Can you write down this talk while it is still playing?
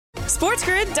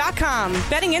SportsGrid.com.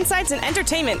 Betting insights and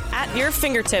entertainment at your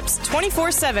fingertips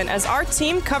 24/7 as our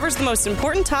team covers the most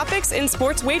important topics in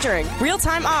sports wagering.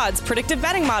 Real-time odds, predictive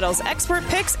betting models, expert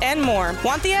picks, and more.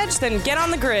 Want the edge? Then get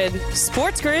on the grid.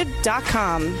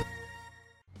 SportsGrid.com.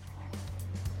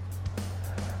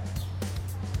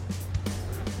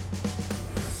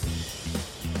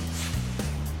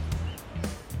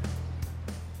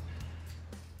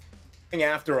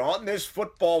 After on this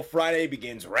Football Friday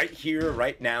begins right here,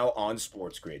 right now on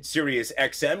Sports Grid. Sirius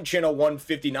XM, channel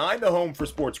 159, the home for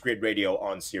Sports Grid Radio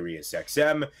on Sirius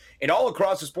XM. And all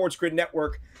across the Sports Grid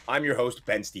network, I'm your host,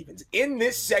 Ben Stevens. In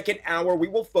this second hour, we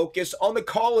will focus on the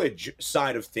college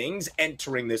side of things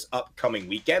entering this upcoming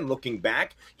weekend, looking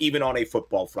back even on a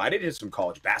Football Friday to some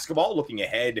college basketball, looking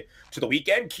ahead to the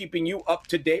weekend, keeping you up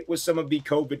to date with some of the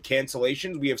COVID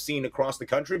cancellations we have seen across the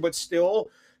country, but still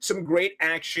some great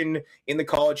action in the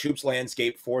college hoops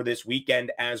landscape for this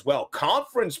weekend as well.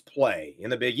 Conference play in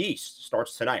the Big East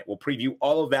starts tonight. We'll preview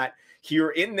all of that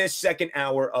here in this second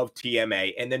hour of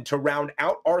TMA. And then to round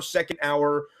out our second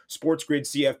hour, Sports Grid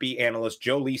CFB analyst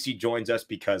Joe Lisi joins us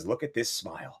because look at this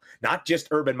smile. Not just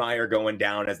Urban Meyer going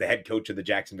down as the head coach of the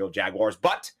Jacksonville Jaguars,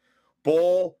 but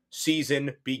bowl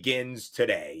season begins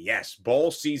today. Yes,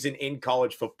 bowl season in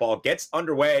college football gets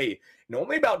underway in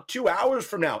only about 2 hours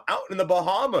from now out in the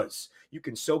Bahamas. You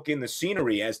can soak in the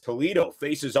scenery as Toledo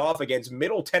faces off against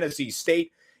Middle Tennessee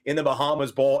State in the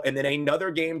Bahamas Bowl. And then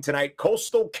another game tonight,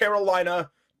 Coastal Carolina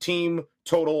team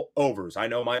total overs. I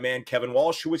know my man Kevin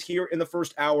Walsh, who was here in the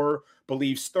first hour,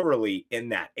 believes thoroughly in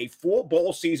that. A full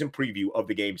bowl season preview of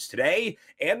the games today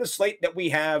and the slate that we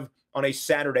have on a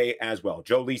Saturday as well.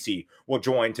 Joe Lisi will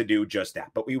join to do just that.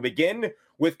 But we begin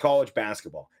with college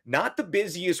basketball. Not the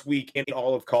busiest week in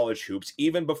all of college hoops.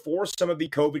 Even before some of the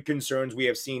COVID concerns, we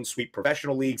have seen sweep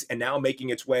professional leagues and now making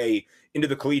its way into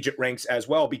the collegiate ranks as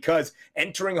well, because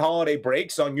entering holiday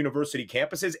breaks on university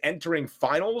campuses, entering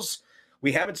finals,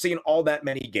 we haven't seen all that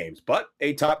many games, but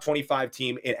a top 25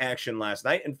 team in action last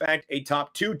night. In fact, a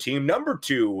top 2 team, number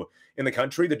 2 in the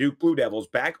country, the Duke Blue Devils,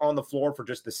 back on the floor for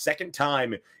just the second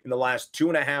time in the last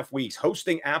 2.5 weeks,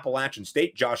 hosting Appalachian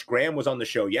State. Josh Graham was on the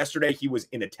show yesterday. He was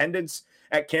in attendance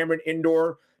at Cameron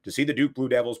Indoor to see the Duke Blue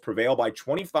Devils prevail by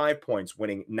 25 points,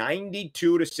 winning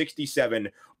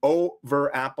 92-67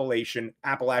 over Appalachian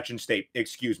State.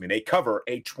 They cover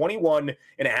a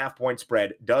 21.5 point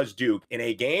spread, does Duke, in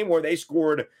a game where they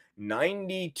scored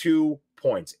 92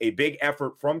 points. A big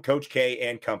effort from Coach K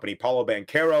and company. Paulo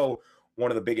Banchero,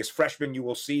 one of the biggest freshmen you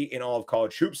will see in all of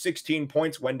college hoops, 16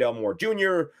 points. Wendell Moore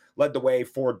Jr. led the way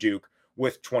for Duke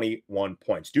with 21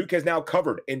 points. Duke has now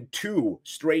covered in 2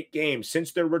 straight games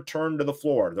since their return to the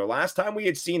floor. The last time we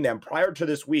had seen them prior to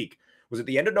this week was at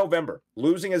the end of November,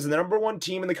 losing as the number 1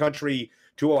 team in the country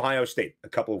to Ohio State. A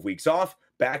couple of weeks off,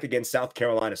 back against South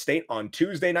Carolina State on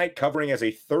Tuesday night, covering as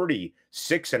a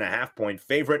 36.5 point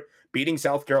favorite, beating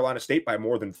South Carolina State by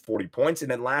more than 40 points.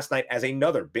 And then last night as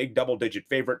another big double-digit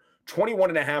favorite,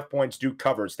 21.5 points Duke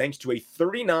covers, thanks to a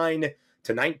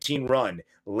 39-19 run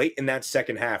late in that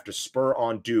second half to spur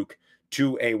on Duke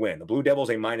to a win. The Blue Devils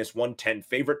a -110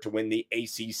 favorite to win the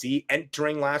ACC,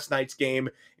 entering last night's game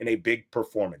in a big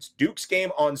performance. Duke's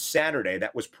game on Saturday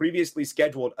that was previously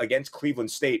scheduled against Cleveland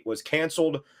State was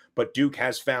canceled, but Duke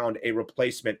has found a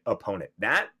replacement opponent.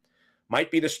 That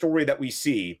might be the story that we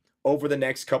see over the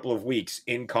next couple of weeks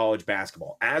in college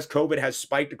basketball. As COVID has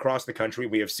spiked across the country,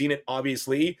 we have seen it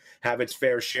obviously have its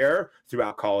fair share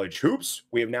throughout college hoops.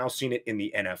 We have now seen it in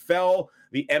the NFL,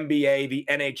 the NBA, the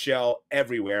NHL,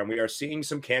 everywhere. And we are seeing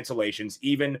some cancellations,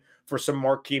 even for some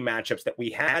marquee matchups that we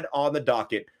had on the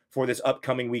docket for this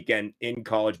upcoming weekend in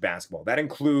college basketball. That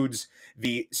includes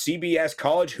the CBS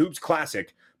College Hoops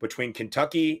Classic between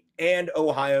Kentucky and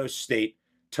Ohio State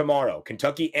tomorrow.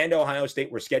 Kentucky and Ohio State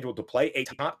were scheduled to play a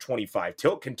top 25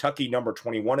 tilt. Kentucky number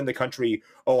 21 in the country,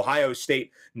 Ohio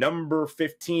State number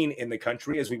 15 in the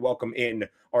country, as we welcome in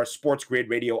our Sports Grid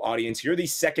radio audience here. The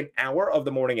second hour of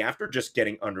the morning after just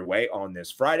getting underway on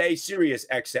this Friday. Sirius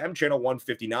XM, channel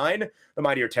 159, the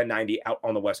mightier 1090 out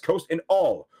on the West Coast, and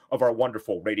all of our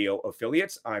wonderful radio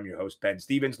affiliates. I'm your host, Ben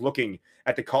Stevens, looking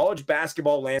at the college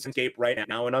basketball landscape right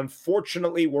now. And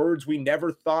unfortunately, words we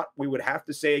never thought we would have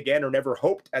to say again, or never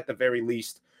hoped at the very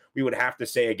least we would have to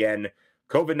say again.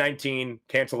 COVID-19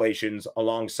 cancellations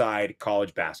alongside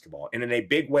college basketball. And in a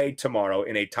big way tomorrow,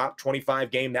 in a top 25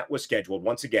 game that was scheduled,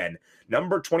 once again,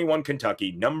 number 21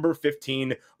 Kentucky, number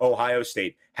 15 Ohio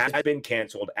State has been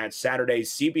canceled at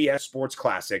Saturday's CBS Sports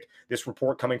Classic. This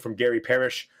report coming from Gary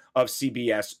Parrish of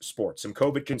CBS Sports. Some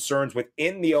COVID concerns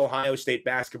within the Ohio State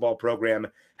basketball program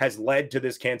has led to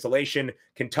this cancellation.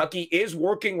 Kentucky is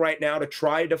working right now to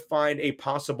try to find a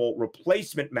possible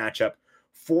replacement matchup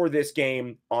for this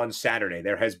game on Saturday.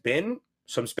 There has been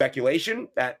some speculation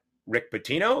that Rick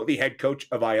Pitino, the head coach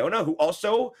of Iona, who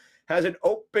also has an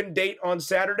open date on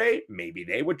Saturday, maybe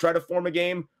they would try to form a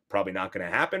game. Probably not going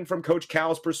to happen from Coach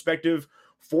Cal's perspective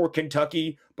for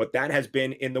Kentucky, but that has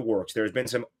been in the works. There's been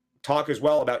some talk as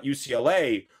well about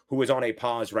UCLA, who is on a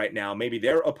pause right now, maybe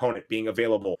their opponent being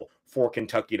available for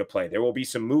Kentucky to play. There will be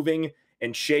some moving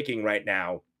and shaking right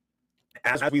now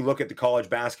as we look at the college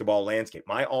basketball landscape.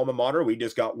 My alma mater, we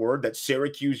just got word that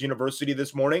Syracuse University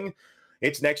this morning,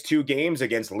 its next two games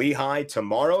against Lehigh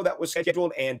tomorrow that was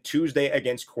scheduled and Tuesday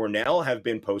against Cornell have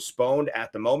been postponed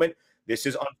at the moment. This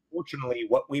is unfortunately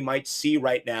what we might see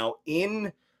right now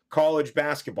in college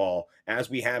basketball as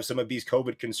we have some of these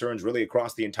COVID concerns really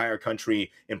across the entire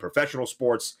country in professional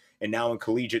sports and now in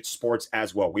collegiate sports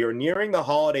as well. We are nearing the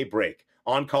holiday break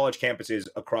on college campuses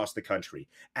across the country.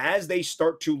 As they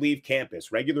start to leave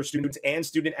campus, regular students and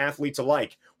student athletes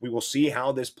alike, we will see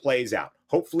how this plays out.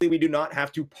 Hopefully we do not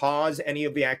have to pause any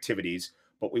of the activities,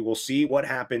 but we will see what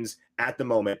happens at the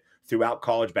moment throughout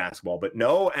college basketball. But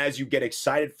know as you get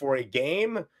excited for a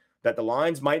game that the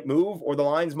lines might move or the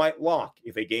lines might lock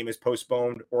if a game is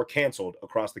postponed or canceled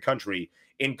across the country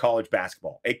in college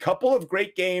basketball. A couple of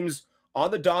great games on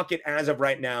the docket as of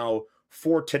right now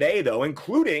for today, though,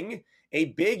 including a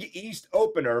Big East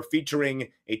opener featuring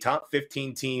a top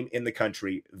 15 team in the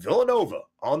country, Villanova,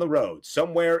 on the road,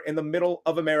 somewhere in the middle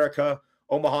of America,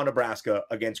 Omaha, Nebraska,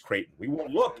 against Creighton. We will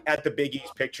look at the Big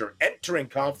East picture entering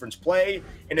conference play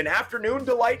in an afternoon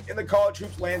delight in the college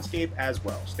hoops landscape as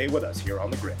well. Stay with us here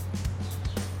on The Grid.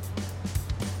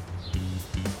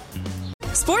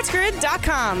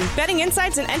 SportsGrid.com. Betting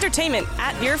insights and entertainment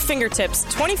at your fingertips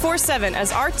 24/7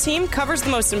 as our team covers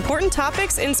the most important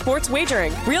topics in sports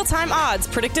wagering. Real-time odds,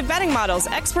 predictive betting models,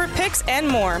 expert picks, and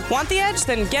more. Want the edge?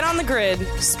 Then get on the grid.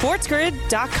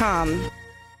 SportsGrid.com.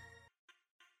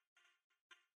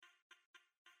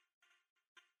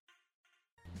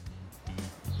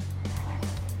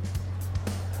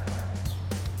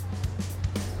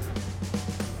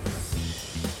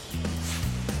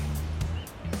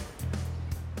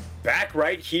 Back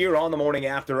right here on the morning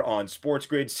after on Sports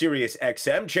Grid, Sirius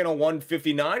XM, channel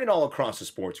 159, and all across the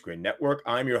Sports Grid network.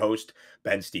 I'm your host,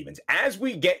 Ben Stevens. As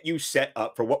we get you set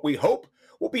up for what we hope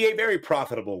will be a very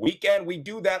profitable weekend, we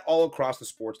do that all across the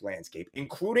sports landscape,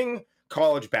 including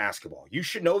college basketball. You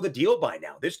should know the deal by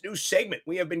now. This new segment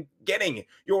we have been getting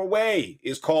your way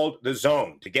is called The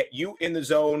Zone, to get you in the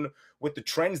zone with the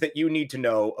trends that you need to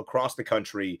know across the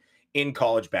country in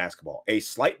college basketball. A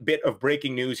slight bit of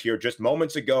breaking news here just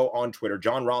moments ago on Twitter.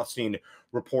 John Rothstein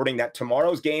reporting that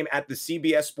tomorrow's game at the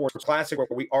CBS Sports Classic, where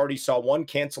we already saw one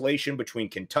cancellation between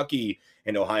Kentucky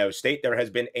and Ohio State, there has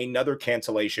been another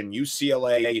cancellation,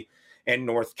 UCLA and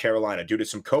North Carolina, due to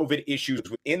some COVID issues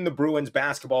within the Bruins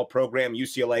basketball program.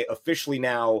 UCLA officially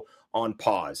now on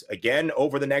pause. Again,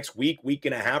 over the next week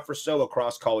and a half or so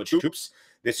across college hoops,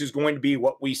 this is going to be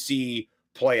what we see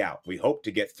play out. We hope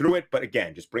to get through it, but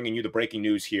again, just bringing you the breaking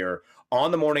news here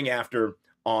on the morning after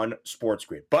on Sports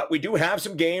Grid. But we do have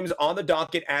some games on the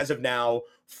docket as of now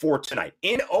for tonight.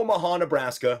 In Omaha,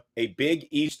 Nebraska, a Big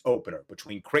East opener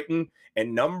between Creighton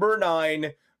and number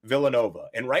 9 Villanova.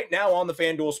 And right now on the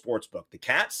FanDuel Sportsbook, the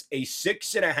Cats, a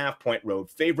 6.5-point road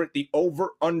favorite, the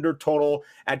over-under total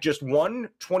at just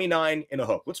 129 and a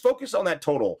hook. Let's focus on that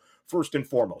total first and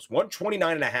foremost.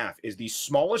 129.5 is the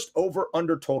smallest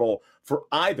over-under total for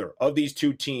either of these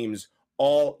two teams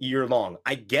all year long.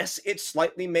 I guess it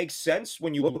slightly makes sense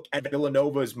when you look at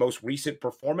Villanova's most recent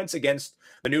performance against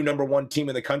the new number 1 team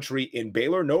in the country in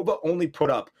Baylor. Nova only put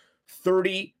up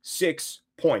 36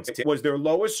 points. It was their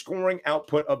lowest scoring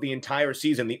output of the entire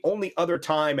season. The only other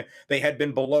time they had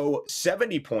been below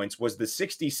 70 points was the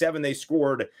 67 they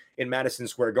scored in Madison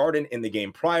Square Garden in the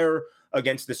game prior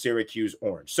against the Syracuse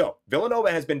Orange. So Villanova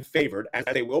has been favored, as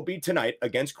they will be tonight,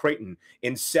 against Creighton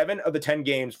in 7 of the 10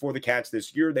 games for the Cats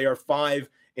this year. They are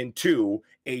 5-2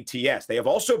 ATS. They have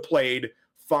also played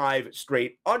 5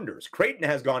 straight unders. Creighton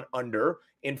has gone under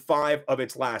in 5 of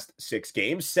its last 6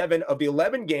 games, 7 of the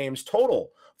 11 games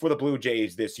total for the Blue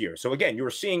Jays this year. So again, you're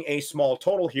seeing a small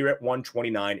total here at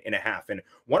 129.5. And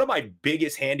one of my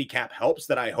biggest handicap helps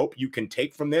that I hope you can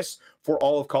take from this for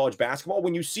all of college basketball,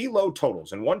 when you see low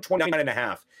totals, and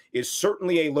 129.5 is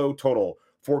certainly a low total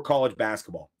for college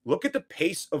basketball. Look at the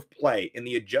pace of play in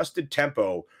the adjusted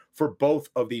tempo for both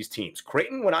of these teams.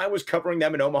 Creighton, when I was covering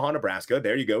them in Omaha, Nebraska,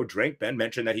 there you go, drink. Ben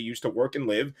mentioned that he used to work and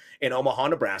live in Omaha,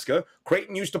 Nebraska.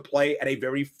 Creighton used to play at a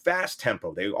very fast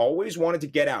tempo. They always wanted to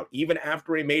get out, even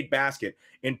after a made basket,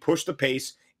 and push the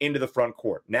pace into the front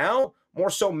court. Now, more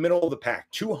so middle of the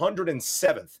pack,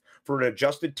 207th for an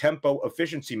adjusted tempo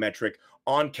efficiency metric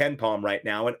on KenPom right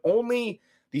now, and only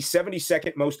the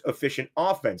 72nd most efficient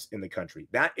offense in the country.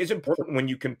 That is important when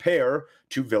you compare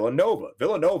to Villanova.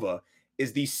 Villanova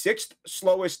is the 6th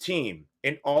slowest team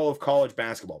in all of college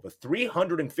basketball, the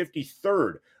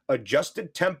 353rd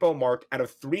adjusted tempo mark out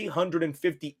of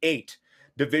 358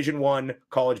 Division I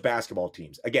college basketball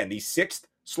teams. Again, the 6th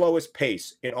slowest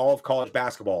pace in all of college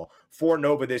basketball for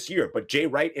Nova this year. But Jay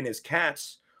Wright and his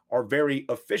Cats are very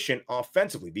efficient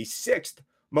offensively, the 6th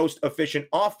most efficient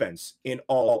offense in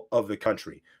all of the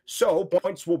country. So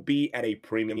points will be at a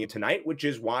premium tonight, which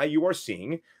is why you are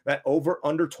seeing that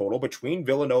over-under total between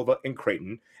Villanova and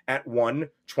Creighton at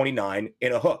 129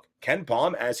 in a hook.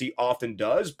 KenPom, as he often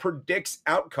does, predicts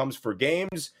outcomes for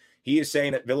games. He is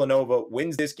saying that Villanova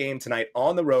wins this game tonight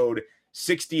on the road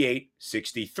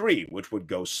 68-63, which would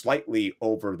go slightly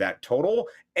over that total,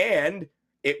 and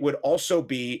it would also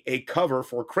be a cover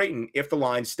for Creighton if the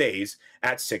line stays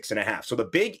at 6.5. So the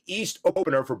Big East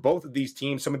opener for both of these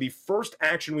teams, some of the first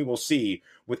action we will see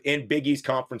within Big East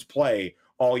conference play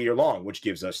all year long, which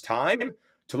gives us time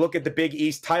to look at the Big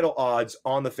East title odds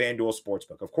on the FanDuel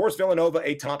Sportsbook. Of course, Villanova,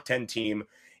 a top 10 team,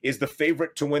 is the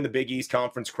favorite to win the Big East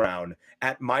Conference crown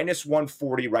at minus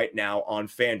 140 right now on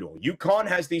FanDuel. UConn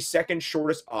has the second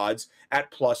shortest odds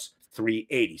at plus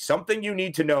 380. Something you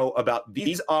need to know about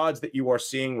these odds that you are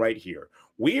seeing right here.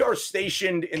 We are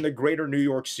stationed in the greater New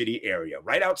York City area,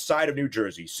 right outside of New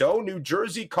Jersey. So New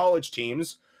Jersey college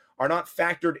teams are not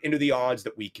factored into the odds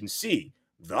that we can see.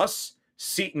 Thus,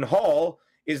 Seton Hall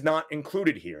is not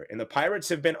included here. And the Pirates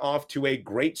have been off to a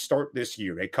great start this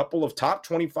year. A couple of top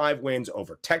 25 wins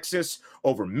over Texas,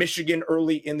 over Michigan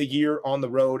early in the year on the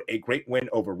road, a great win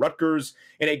over Rutgers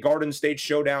in a Garden State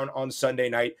showdown on Sunday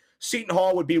night. Seton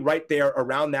Hall would be right there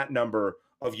around that number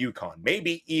of UConn,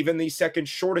 maybe even the second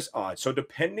shortest odds. So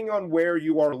depending on where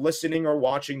you are listening or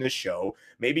watching this show,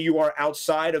 maybe you are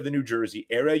outside of the New Jersey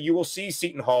area, you will see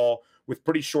Seton Hall with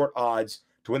pretty short odds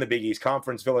to win the Big East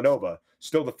Conference. Villanova,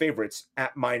 still the favorites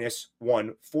at minus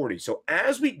 140. So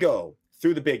as we go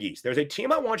through the Big East, there's a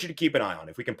team I want you to keep an eye on.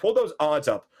 If we can pull those odds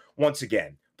up once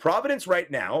again, Providence right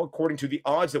now, according to the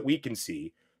odds that we can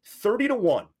see,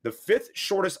 30-1, the 5th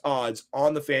shortest odds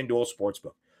on the FanDuel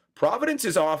Sportsbook. Providence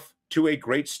is off to a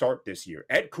great start this year.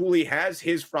 Ed Cooley has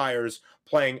his Friars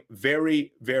playing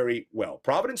very, very well.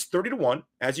 Providence 30-1,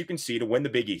 as you can see, to win the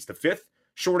Big East. The 5th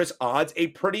shortest odds, a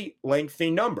pretty lengthy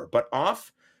number, but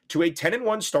off to a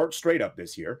 10-1 start straight up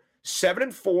this year.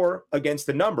 7-4 against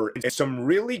the number, and some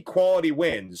really quality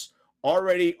wins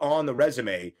already on the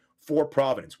resume for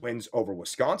Providence. Wins over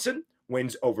Wisconsin,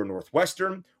 wins over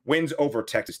Northwestern, wins over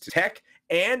Texas Tech,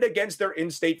 and against their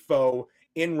in-state foe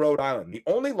in Rhode Island. The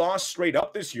only loss straight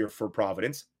up this year for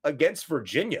Providence against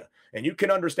Virginia. And you can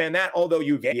understand that, although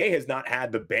UVA has not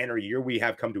had the banner year we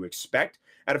have come to expect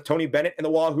out of Tony Bennett and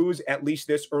the Wahoos, at least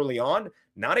this early on.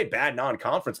 Not a bad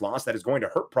non-conference loss that is going to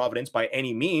hurt Providence by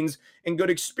any means, and good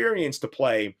experience to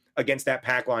play against that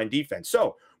pack line defense.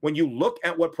 So when you look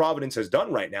at what Providence has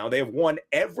done right now, they have won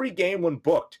every game when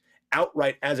booked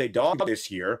outright as a dog this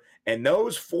year. And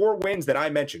those 4 wins that I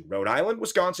mentioned, Rhode Island,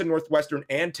 Wisconsin, Northwestern,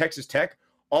 and Texas Tech,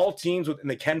 all teams within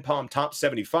the KenPom top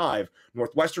 75.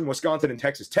 Northwestern, Wisconsin, and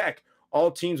Texas Tech, all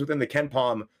teams within the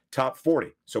KenPom top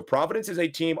 40. So Providence is a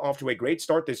team off to a great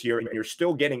start this year, and you're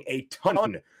still getting a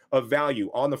ton of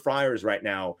value on the Friars right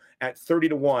now at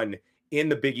 30-1 in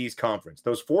the Big East Conference.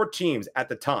 Those 4 teams at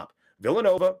the top,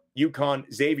 Villanova, UConn,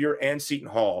 Xavier, and Seton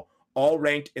Hall, all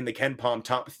ranked in the KenPom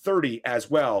top 30 as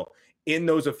well in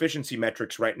those efficiency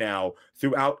metrics right now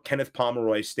throughout Kenneth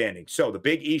Pomeroy's standing. So the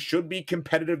Big East should be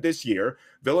competitive this year.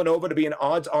 Villanova to be an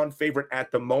odds-on favorite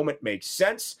at the moment makes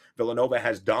sense. Villanova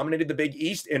has dominated the Big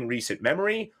East in recent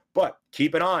memory, but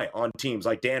keep an eye on teams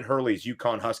like Dan Hurley's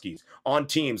UConn Huskies, on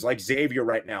teams like Xavier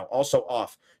right now, also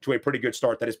off to a pretty good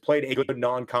start that has played a good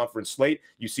non-conference slate.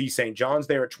 You see St. John's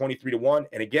there at 23-1,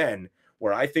 and again,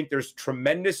 where I think there's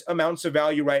tremendous amounts of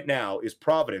value right now is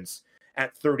Providence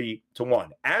at 30-1.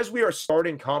 As we are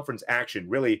starting conference action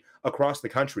really across the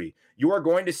country, you are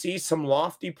going to see some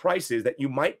lofty prices that you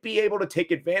might be able to take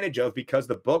advantage of because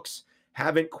the books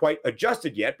haven't quite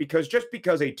adjusted yet, because just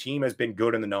because a team has been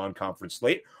good in the non-conference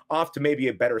slate, off to maybe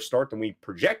a better start than we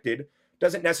projected,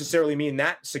 doesn't necessarily mean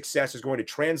that success is going to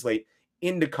translate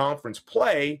into conference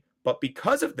play. But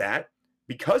because of that,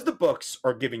 because the books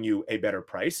are giving you a better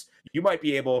price, you might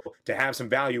be able to have some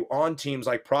value on teams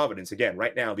like Providence. Again,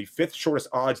 right now, the fifth shortest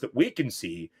odds that we can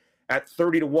see at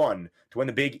 30-1 to win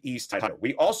the Big East title.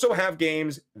 We also have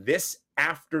games this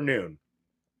afternoon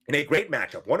in a great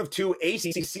matchup, one of two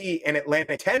ACC and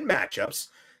Atlantic 10 matchups.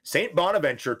 St.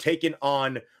 Bonaventure taking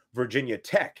on Virginia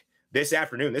Tech this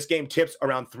afternoon. This game tips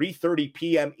around 3:30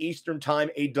 p.m. Eastern time.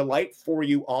 A delight for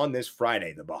you on this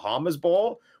Friday. The Bahamas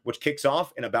Bowl, which kicks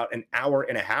off in about an hour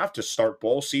and a half to start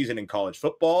bowl season in college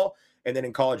football, and then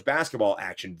in college basketball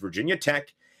action, Virginia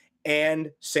Tech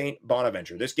and St.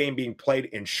 Bonaventure. This game being played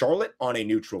in Charlotte on a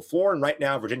neutral floor. And right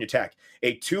now, Virginia Tech,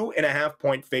 a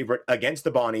 2.5-point favorite against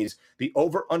the Bonnies. The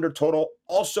over-under total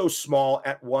also small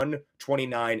at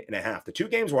 129.5. The two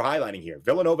games we're highlighting here,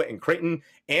 Villanova and Creighton,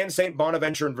 and St.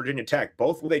 Bonaventure and Virginia Tech,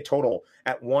 both with a total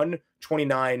at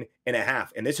 129.5.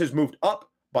 And this has moved up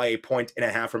by 1.5 points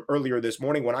from earlier this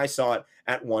morning when I saw it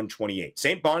at 128.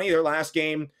 St. Bonnie, their last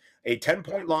game, a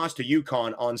 10-point loss to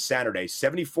UConn on Saturday,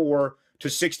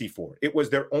 74-64. It was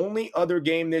their only other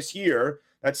game this year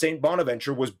that St.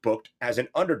 Bonaventure was booked as an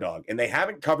underdog, and they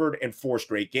haven't covered in 4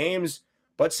 straight games,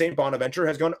 but St. Bonaventure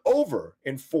has gone over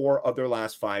in 4 of their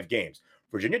last 5 games.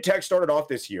 Virginia Tech started off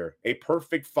this year a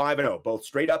perfect 5-0, both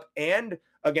straight up and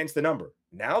against the number.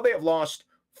 Now they have lost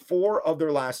 4 of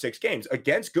their last 6 games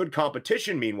against good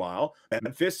competition. Meanwhile,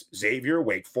 Memphis, Xavier,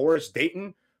 Wake Forest,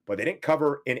 Dayton, but they didn't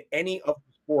cover in any of the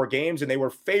 4 games, and they were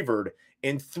favored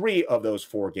in 3 of those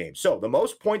 4 games. So the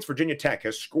most points Virginia Tech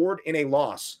has scored in a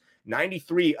loss,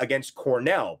 93 against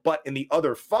Cornell, but in the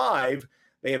other 5,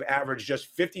 they have averaged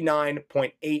just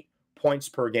 59.8 points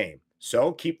per game.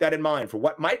 So keep that in mind for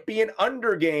what might be an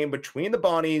under game between the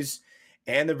Bonnies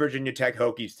and the Virginia Tech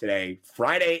Hokies today,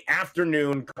 Friday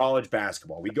afternoon college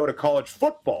basketball. We go to college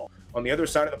football on the other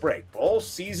side of the break. Bowl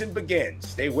season begins.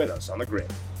 Stay with us on the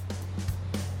grid.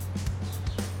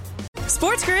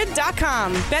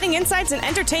 SportsGrid.com. Betting insights and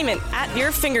entertainment at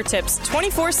your fingertips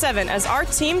 24/7 as our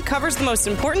team covers the most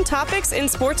important topics in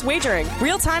sports wagering.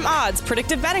 Real-time odds,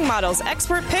 predictive betting models,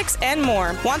 expert picks, and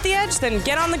more. Want the edge? Then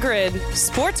get on the grid.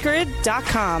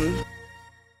 SportsGrid.com.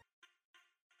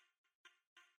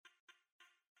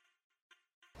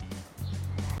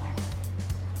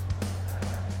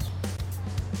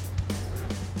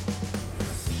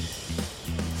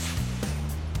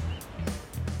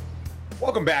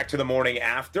 Welcome back to the morning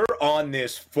after on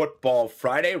this Football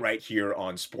Friday right here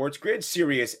on Sports Grid,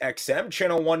 Sirius XM,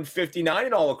 channel 159,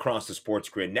 and all across the Sports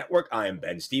Grid network. I am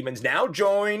Ben Stevens, now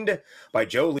joined by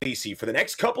Joe Lisi for the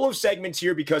next couple of segments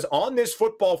here, because on this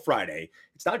Football Friday,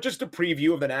 it's not just a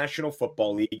preview of the National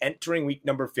Football League entering week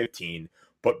number 15,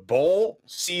 but bowl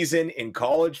season in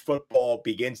college football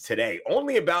begins today,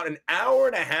 only about an hour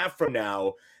and a half from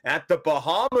now, at the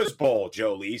Bahamas Bowl,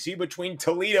 Joe Lisi, between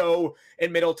Toledo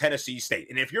and Middle Tennessee State.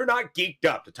 And if you're not geeked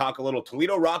up to talk a little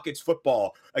Toledo Rockets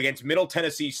football against Middle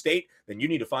Tennessee State, then you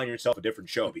need to find yourself a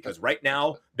different show, because right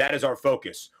now, that is our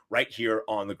focus right here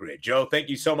on the grid. Joe, thank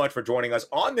you so much for joining us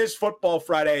on this Football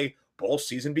Friday. Bowl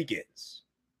season begins.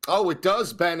 Oh, it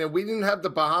does, Ben. And we didn't have the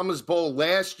Bahamas Bowl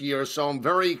last year, so I'm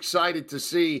very excited to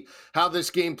see how this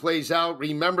game plays out.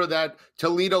 Remember that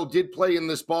Toledo did play in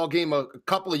this ball game a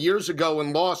couple of years ago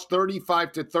and lost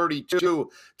 35-32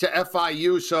 to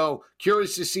FIU. So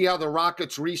curious to see how the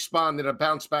Rockets respond in a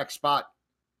bounce-back spot.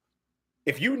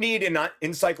 If you need an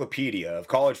encyclopedia of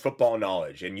college football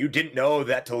knowledge and you didn't know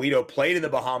that Toledo played in the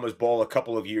Bahamas Bowl a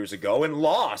couple of years ago and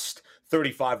lost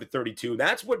 35-32,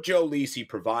 that's what Joe Lisi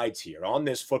provides here on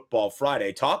this Football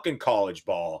Friday, talking college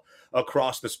ball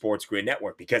across the Sports Grid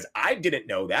network, because I didn't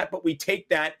know that, but we take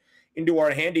that into our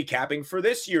handicapping for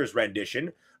this year's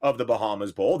rendition of the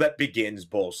Bahamas Bowl that begins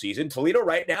bowl season. Toledo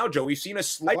right now, Joe, we've seen a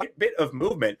slight bit of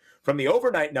movement from the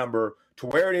overnight number to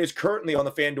where it is currently on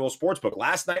the FanDuel Sportsbook.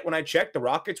 Last night when I checked, the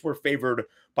Rockets were favored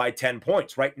by 10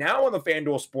 points. Right now on the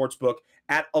FanDuel Sportsbook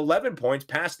at 11 points,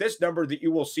 past this number that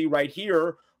you will see right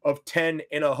here of 10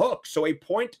 and a hook. So a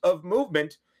point of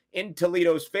movement in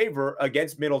Toledo's favor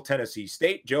against Middle Tennessee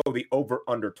State. Joe, the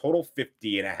over-under total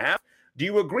 50.5. Do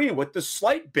you agree with the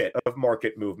slight bit of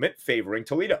market movement favoring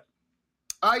Toledo?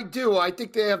 I do. I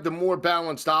think they have the more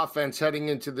balanced offense heading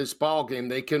into this ball game.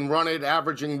 They can run it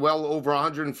averaging well over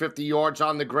 150 yards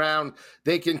on the ground.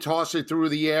 They can toss it through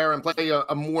the air and play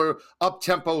a more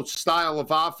up-tempo style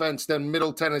of offense than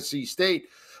Middle Tennessee State.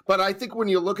 But I think when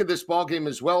you look at this ball game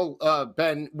as well,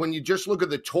 Ben, when you just look at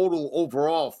the total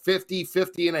overall, 50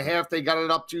 and a half, they got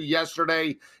it up to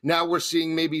yesterday. Now we're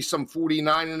seeing maybe some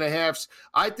 49 and a halves.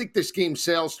 I think this game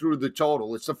sails through the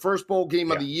total. It's the first bowl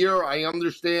game of the year. I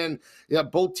understand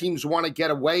that both teams want to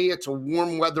get away. It's a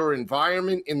warm weather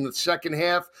environment in the second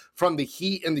half. From the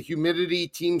heat and the humidity,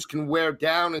 teams can wear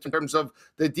down in terms of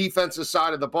the defensive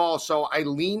side of the ball. So I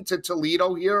lean to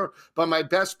Toledo here, but my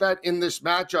best bet in this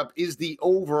matchup is the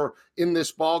over in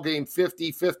this ball game,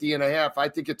 50 and a half. I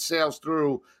think it sails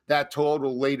through that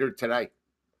total later today.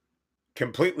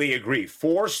 Completely agree.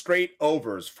 4 straight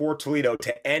overs for Toledo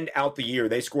to end out the year.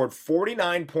 They scored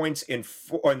 49 points in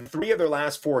 3 of their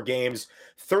last 4 games,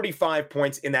 35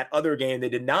 points in that other game. They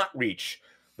did not reach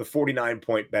the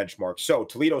 49-point benchmark. So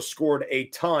Toledo scored a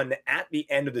ton at the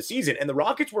end of the season. And the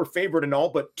Rockets were favored in all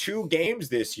but 2 games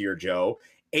this year, Joe.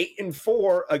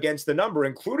 8-4 against the number,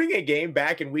 including a game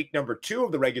back in week number 2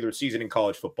 of the regular season in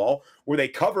college football, where they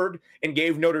covered and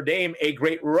gave Notre Dame a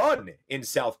great run in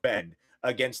South Bend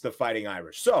against the Fighting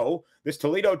Irish. So this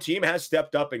Toledo team has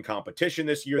stepped up in competition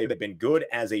this year. They've been good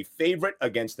as a favorite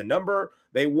against the number.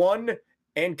 They won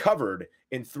and covered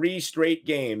in 3 straight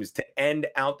games to end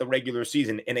out the regular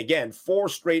season. And again, 4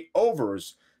 straight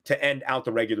overs to end out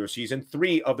the regular season,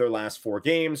 3 of their last 4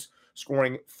 games,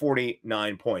 scoring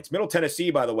 49 points. Middle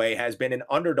Tennessee, by the way, has been an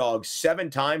underdog 7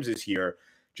 times this year,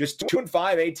 just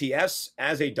 2-5 ATS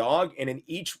as a dog. And in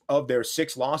each of their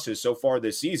 6 losses so far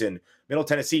this season, Middle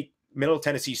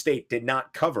Tennessee State did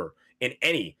not cover in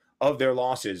any of their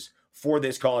losses for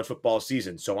this college football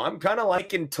season. So I'm kind of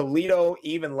liking Toledo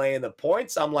even laying the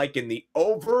points. I'm liking the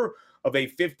over of a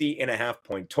 50.5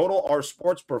 point total. Our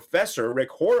sports professor, Rick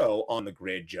Horo, on the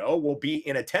grid, Joe, will be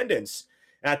in attendance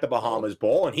at the Bahamas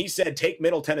Bowl. And he said, take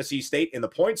Middle Tennessee State in the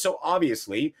points. So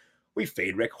obviously we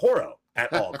fade Rick Horo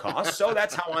at all costs. So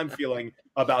that's how I'm feeling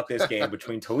about this game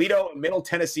between Toledo and Middle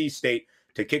Tennessee State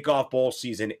to kick off bowl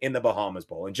season in the Bahamas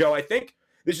Bowl. And Joe, I think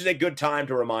this is a good time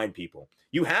to remind people,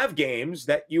 you have games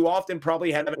that you often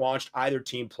probably haven't watched either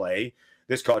team play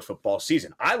this college football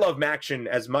season. I love MACtion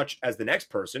as much as the next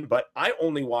person, but I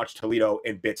only watched Toledo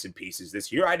in bits and pieces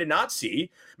this year. I did not see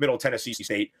Middle Tennessee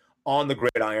State on the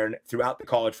gridiron throughout the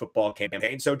college football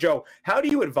campaign. So, Joe, how do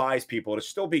you advise people to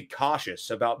still be cautious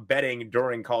about betting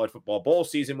during college football bowl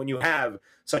season when you have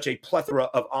such a plethora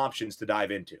of options to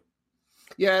dive into?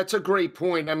 Yeah, it's a great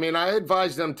point. I mean, I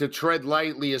advise them to tread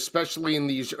lightly, especially in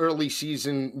these early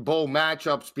season bowl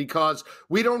matchups, because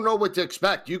we don't know what to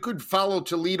expect. You could follow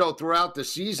Toledo throughout the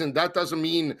season. That doesn't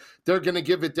mean they're going to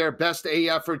give it their best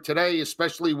effort today,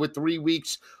 especially with 3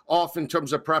 weeks off in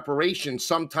terms of preparation.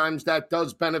 Sometimes that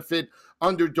does benefit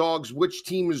underdogs. Which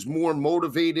team is more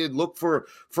motivated? Look for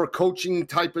coaching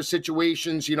type of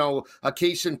situations. You know, a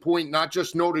case in point, not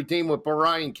just Notre Dame with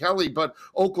Brian Kelly, but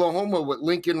Oklahoma with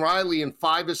Lincoln Riley and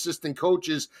 5 assistant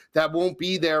coaches that won't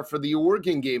be there for the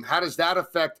Oregon game. How does that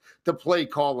affect the play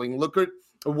calling? Look at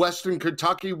Western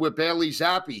Kentucky with Bailey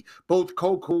Zappi. Both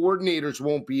co-coordinators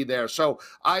won't be there. So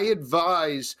I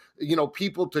advise,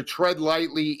 people to tread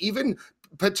lightly, even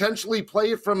potentially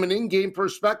play it from an in-game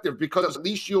perspective, because at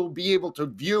least you'll be able to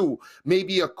view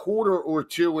maybe a quarter or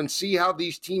 2 and see how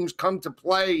these teams come to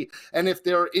play and if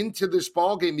they're into this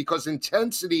ball game, because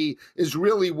intensity is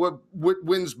really what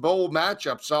wins bowl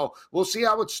matchups. So we'll see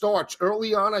how it starts.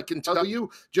 Early on, I can tell you,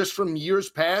 just from years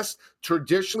past,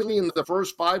 traditionally in the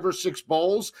first 5 or 6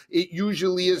 bowls, it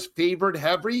usually is favored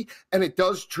heavy, and it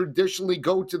does traditionally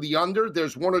go to the under.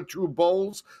 There's 1 or 2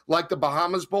 bowls like the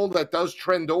Bahamas Bowl that does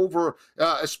trend over,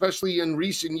 especially in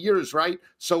recent years, right?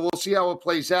 So we'll see how it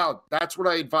plays out. That's what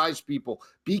I advise people.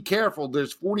 Be careful.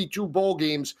 There's 42 bowl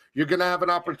games. You're going to have an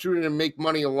opportunity to make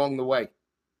money along the way.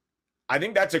 I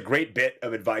think that's a great bit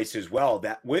of advice as well,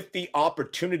 that with the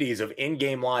opportunities of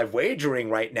in-game live wagering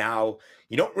right now,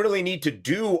 you don't really need to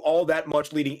do all that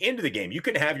much leading into the game. You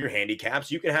can have your handicaps.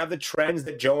 You can have the trends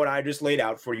that Joe and I just laid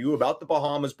out for you about the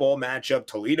Bahamas Bowl matchup.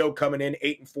 Toledo coming in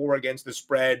 8-4 against the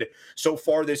spread. So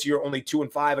far this year, only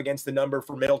 2-5 against the number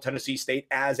for Middle Tennessee State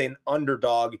as an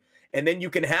underdog. And then you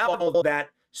can have all of that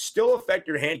still affect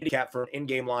your handicap for an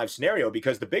in-game live scenario,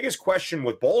 because the biggest question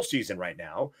with bowl season right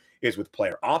now is with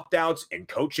player opt-outs and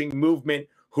coaching movement.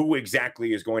 Who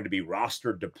exactly is going to be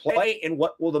rostered to play, and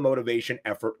what will the motivation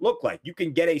effort look like? You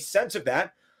can get a sense of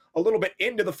that a little bit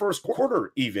into the first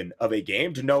quarter even of a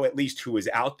game to know at least who is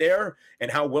out there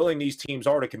and how willing these teams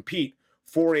are to compete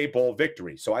for a bowl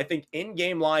victory. So I think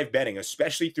in-game live betting,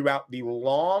 especially throughout the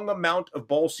long amount of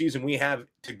bowl season we have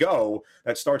to go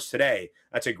that starts today,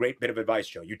 that's a great bit of advice,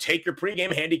 Joe. You take your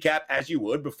pregame handicap as you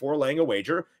would before laying a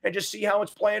wager and just see how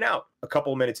it's playing out a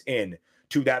couple of minutes in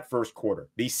to that first quarter.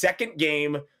 The second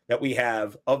game that we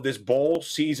have of this bowl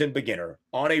season beginner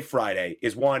on a Friday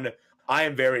is one I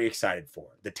am very excited for.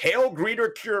 The Tail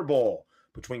Greeter Cure Bowl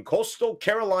between Coastal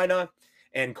Carolina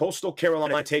and Coastal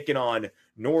Carolina taking on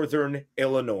Northern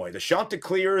Illinois. The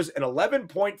Chanticleers, an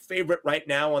 11-point favorite right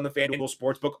now on the FanDuel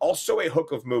Sportsbook, also a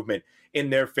hook of movement in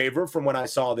their favor from when I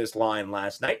saw this line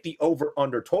last night. The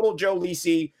over-under total, Joe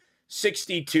Lisi,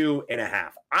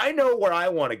 62.5. I know where I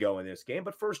want to go in this game,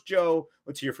 but first, Joe,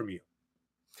 let's hear from you.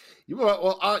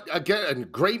 Again,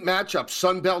 great matchup,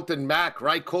 Sunbelt and MAC,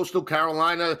 right? Coastal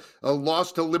Carolina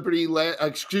lost to Liberty,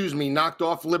 knocked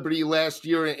off Liberty last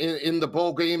year in the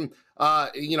bowl game,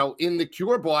 in the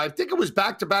Cure Bowl. I think it was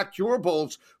back-to-back Cure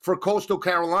Bowls for Coastal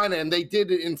Carolina, and they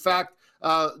did, in fact,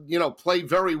 play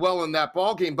very well in that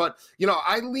ball game. But,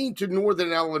 I lean to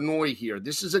Northern Illinois here.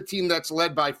 This is a team that's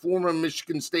led by former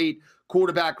Michigan State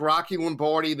quarterback Rocky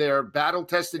Lombardi. Their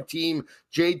battle-tested team.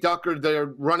 Jay Ducker, their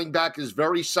running back, is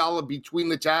very solid between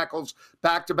the tackles.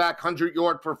 Back-to-back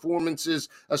 100-yard performances,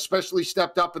 especially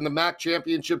stepped up in the MAC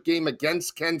championship game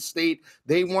against Kent State.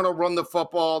 They want to run the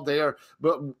football. They're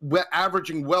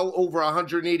averaging well over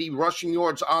 180 rushing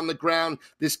yards on the ground.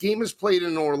 This game is played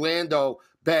in Orlando,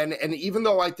 Ben, and even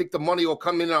though I think the money will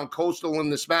come in on Coastal in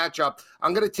this matchup,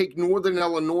 I'm going to take Northern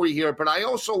Illinois here. But I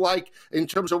also like, in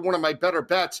terms of one of my better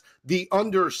bets, the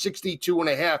under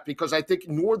 62.5, because I think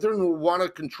Northern will want to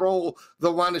control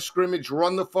the line of scrimmage,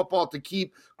 run the football to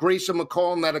keep Grayson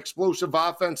McCall and that explosive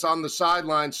offense on the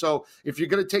sideline. So if you're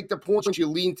going to take the points, you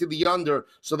lean to the under.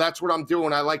 So that's what I'm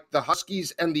doing. I like the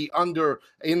Huskies and the under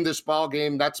in this ball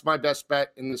game. That's my best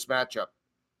bet in this matchup.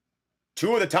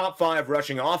 Two of the top 5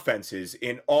 rushing offenses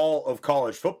in all of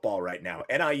college football right now.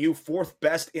 NIU, 4th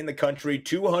best in the country,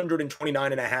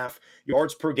 229.5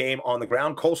 yards per game on the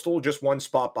ground. Coastal just 1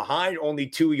 spot behind, only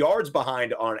 2 yards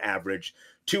behind on average,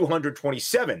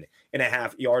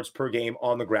 227.5 yards per game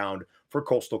on the ground for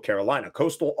Coastal Carolina.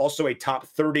 Coastal also a top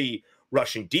 30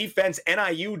 rushing defense.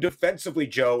 NIU defensively,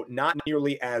 Joe, not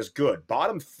nearly as good.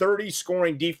 Bottom 30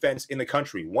 scoring defense in the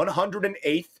country,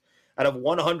 108th out of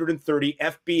 130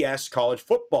 FBS college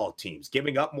football teams,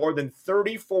 giving up more than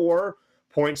 34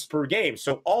 points per game.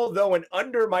 So although an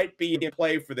under might be in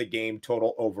play for the game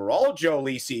total overall, Joe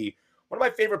Lisi, one of my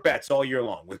favorite bets all year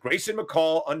long, with Grayson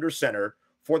McCall under center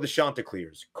for the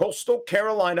Chanticleers. Coastal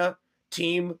Carolina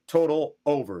team total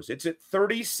overs. It's at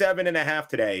 37.5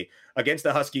 today against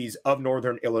the Huskies of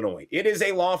Northern Illinois. It is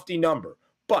a lofty number,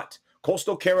 but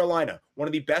Coastal Carolina, one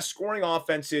of the best scoring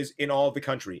offenses in all of the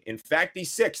country. In fact, the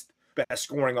 6th best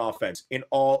scoring offense in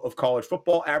all of college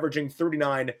football, averaging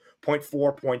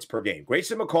 39.4 points per game.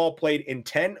 Grayson McCall played in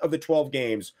 10 of the 12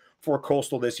 games for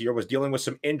Coastal this year, was dealing with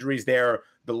some injuries there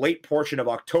the late portion of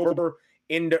October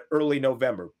into early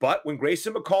November. But when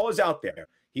Grayson McCall is out there,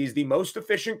 he's the most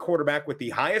efficient quarterback with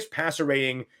the highest passer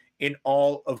rating in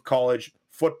all of college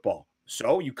football.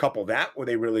 So you couple that with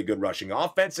a really good rushing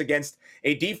offense against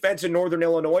a defense in Northern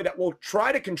Illinois that will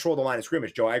try to control the line of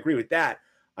scrimmage. Joe, I agree with that.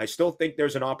 I still think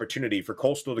there's an opportunity for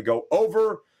Coastal to go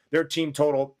over their team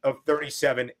total of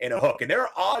 37 and a hook. And there are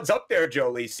odds up there,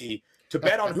 Joe Lisi, to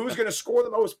bet on who's going to score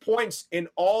the most points in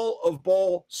all of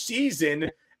bowl season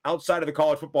outside of the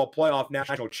college football playoff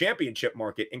national championship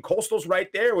market. And Coastal's right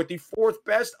there with the 4th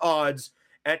best odds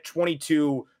at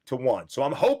 22-1. So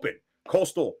I'm hoping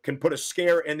Coastal can put a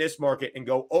scare in this market and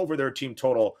go over their team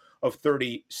total of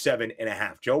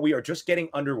 37.5. Joe, we are just getting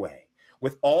underway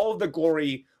with all of the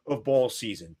glory of bowl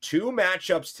season. 2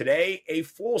 matchups today, a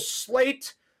full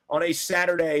slate on a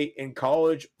Saturday in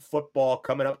college football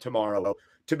coming up tomorrow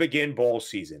to begin bowl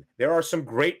season. There are some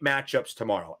great matchups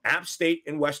tomorrow. App State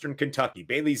and Western Kentucky.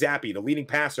 Bailey Zappi, the leading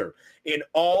passer in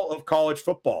all of college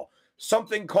football.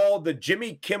 Something called the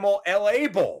Jimmy Kimmel LA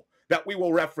Bowl that we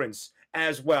will reference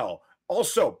as well.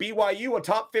 Also, BYU, a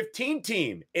top 15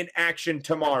 team in action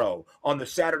tomorrow on the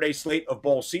Saturday slate of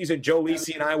bowl season. Joe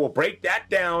Lisi and I will break that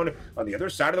down on the other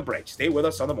side of the break. Stay with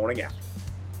us on the morning after.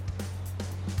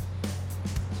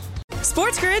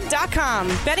 SportsGrid.com.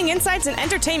 Betting insights and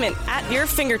entertainment at your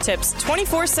fingertips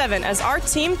 24/7 as our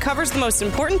team covers the most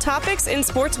important topics in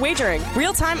sports wagering.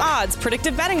 Real-time odds,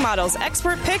 predictive betting models,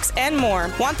 expert picks, and more.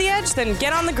 Want the edge? Then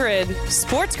get on the grid.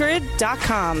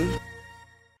 SportsGrid.com.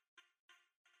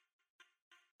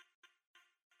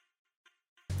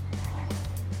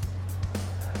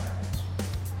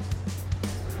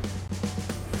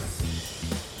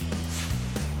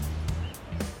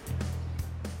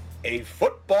 A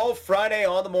Football Friday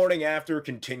on the morning after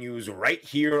continues right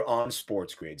here on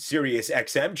Sports Grid. Sirius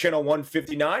XM, channel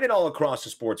 159, and all across the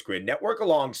Sports Grid network,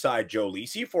 alongside Joe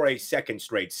Lisi for a second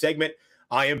straight segment.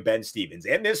 I am Ben Stevens.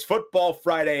 And this Football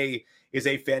Friday is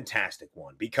a fantastic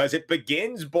one because it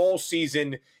begins bowl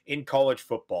season in college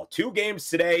football. 2 games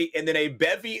today and then a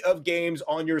bevy of games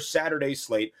on your Saturday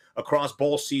slate across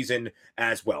bowl season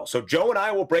as well. So Joe and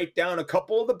I will break down a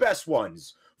couple of the best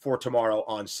ones for tomorrow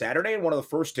on Saturday. And one of the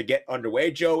first to get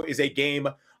underway, Joe, is a game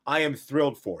I am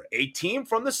thrilled for. A team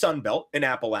from the Sun Belt in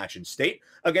Appalachian State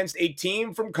against a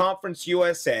team from Conference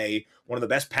USA, one of the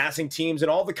best passing teams in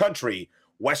all the country,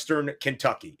 Western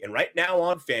Kentucky. And right now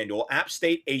on FanDuel, App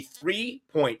State a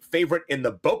 3-point favorite in the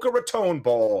Boca Raton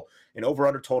Bowl, an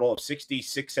over-under total of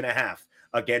 66.5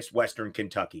 against Western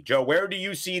Kentucky. Joe, where do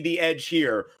you see the edge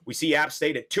here? We see App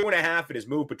State at 2.5. It has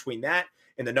moved between that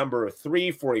and the number of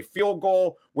 3 for a field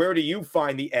goal. Where do you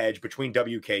find the edge between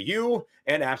WKU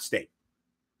and App State?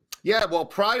 Yeah, well,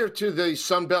 prior to the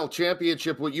Sun Belt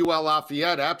Championship with UL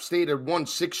Lafayette, App State had won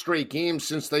 6 straight games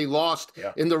since they lost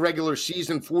in the regular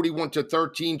season,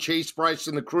 41-13. Chase Bryce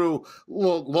and the crew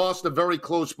lost a very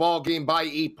close ball game by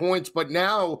 8 points, but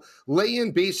now lay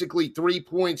in basically 3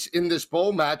 points in this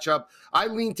bowl matchup. I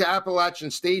lean to Appalachian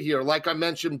State here. Like I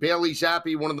mentioned, Bailey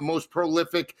Zappi, one of the most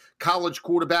prolific college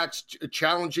quarterbacks,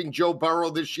 challenging Joe Burrow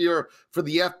this year for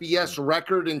the FBS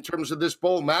record in terms of this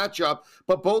bowl matchup,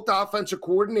 but both offensive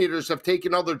coordinators have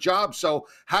taken other jobs. So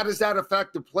how does that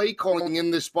affect the play calling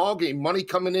in this ball game? Money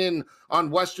coming in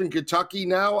on Western Kentucky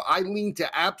now. I lean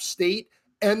to App State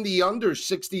and the under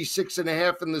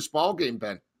 66.5 in this ball game,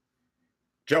 Ben.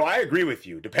 Joe, I agree with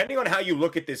you. Depending on how you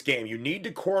look at this game, you need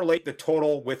to correlate the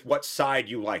total with what side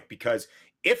you like, because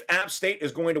if App State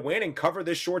is going to win and cover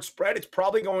this short spread, it's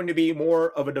probably going to be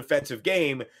more of a defensive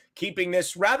game, keeping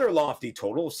this rather lofty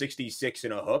total of 66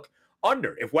 and a hook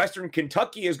under. If Western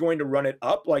Kentucky is going to run it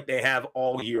up like they have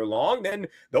all year long, then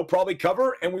they'll probably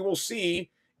cover, and we will see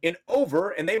an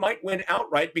over, and they might win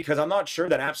outright, because I'm not sure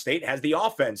that App State has the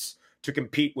offense to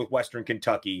compete with Western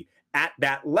Kentucky at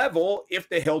that level if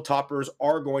the Hilltoppers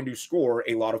are going to score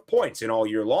a lot of points. And all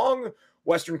year long,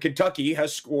 Western Kentucky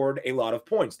has scored a lot of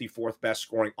points, the 4th best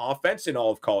scoring offense in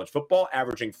all of college football,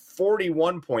 averaging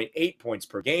 41.8 points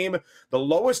per game. The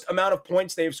lowest amount of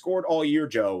points they've scored all year,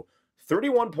 Joe,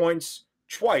 31 points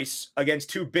twice against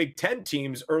 2 Big Ten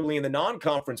teams early in the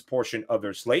non-conference portion of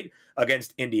their slate.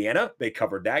 Against Indiana, they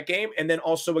covered that game, and then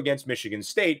also against Michigan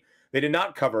State, they did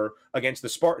not cover against the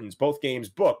Spartans, both games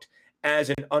booked as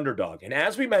an underdog. And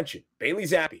as we mentioned, Bailey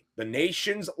Zappi, the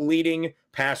nation's leading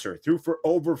passer, threw for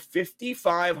over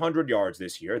 5,500 yards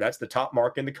this year. That's the top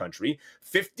mark in the country.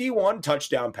 51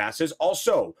 touchdown passes,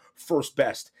 also first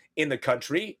best in the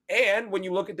country. And when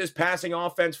you look at this passing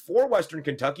offense for Western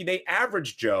Kentucky, they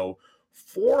averaged, Joe,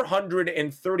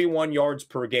 431 yards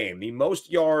per game, the most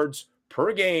yards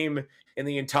per game in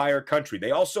the entire country.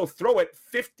 They also throw it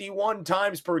 51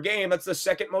 times per game. That's the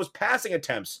second most passing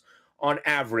attempts on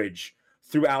average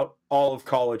throughout all of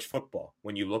college football.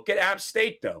 When you look at App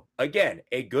State, though, again,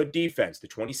 a good defense, the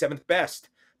 27th best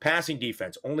passing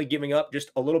defense, only giving up just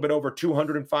a little bit over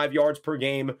 205 yards per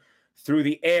game through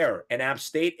the air. And App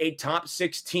State, a top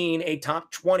 16, a top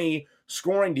 20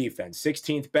 scoring defense,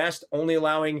 16th best, only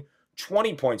allowing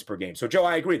 20 points per game. So, Joe,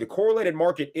 I agree. The correlated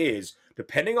market is,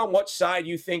 depending on what side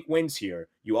you think wins here,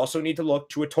 you also need to look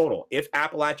to a total. If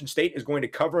Appalachian State is going to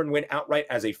cover and win outright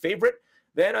as a favorite,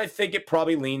 then I think it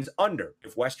probably leans under.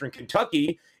 If Western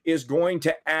Kentucky is going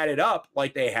to add it up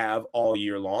like they have all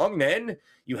year long, then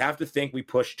you have to think we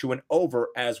push to an over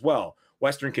as well.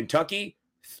 Western Kentucky,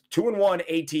 2-1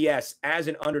 ATS as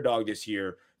an underdog this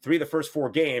year. 3 of the first 4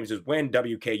 games is when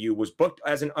WKU was booked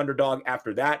as an underdog.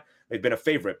 After that, they've been a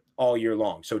favorite all year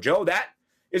long. So, Joe, that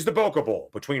is the Boca Bowl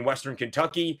between Western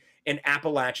Kentucky and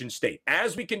Appalachian State.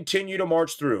 As we continue to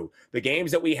march through the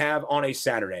games that we have on a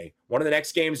Saturday, one of the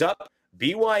next games up,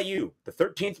 BYU, the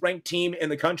 13th ranked team in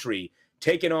the country,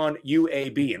 taking on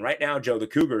UAB. And right now, Joe, the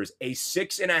Cougars, a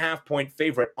 6.5-point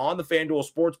favorite on the FanDuel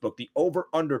Sportsbook. The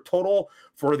over-under total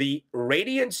for the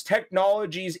Radiance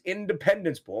Technologies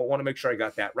Independence Bowl, I want to make sure I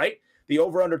got that right. The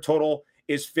over-under total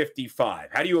is 55.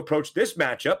 How do you approach this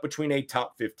matchup between a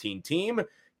top 15 team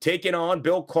taking on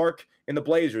Bill Clark and the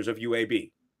Blazers of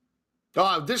UAB?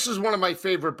 This is one of my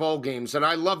favorite bowl games, and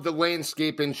I love the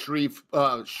landscape in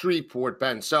Shreveport,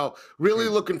 Ben. So really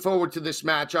looking forward to this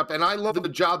matchup, and I love the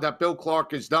job that Bill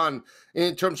Clark has done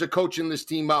in terms of coaching this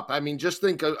team up. I mean, just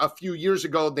think a few years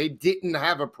ago, they didn't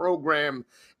have a program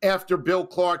after Bill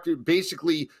Clark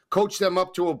basically coached them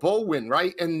up to a bowl win,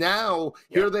 right? And now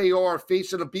here they are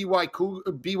facing a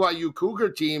BYU Cougar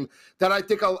team that I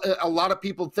think a lot of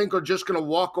people think are just going to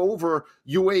walk over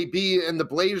UAB and the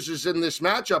Blazers in this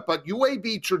matchup. But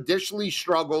UAB traditionally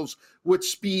struggles with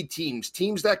speed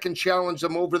teams that can challenge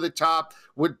them over the top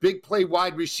with big play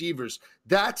wide receivers.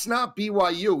 That's not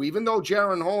BYU. Even though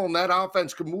Jaron Hall and that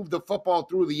offense can move the football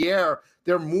through the air,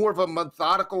 they're more of a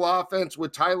methodical offense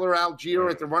with Tyler Algier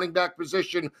at the running back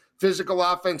position, physical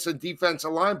offense and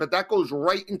defensive line, but that goes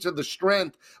right into the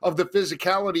strength of the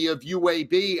physicality of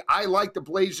UAB. I like the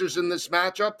Blazers in this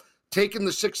matchup, taking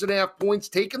the 6.5 points,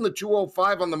 taking the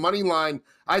 205 on the money line.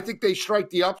 I think they strike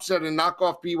the upset and knock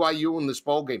off BYU in this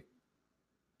bowl game.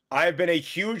 I've been a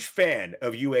huge fan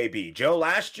of UAB. Joe,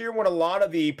 last year when a lot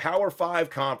of the Power 5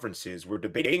 conferences were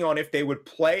debating on if they would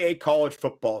play a college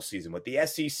football season with the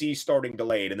SEC starting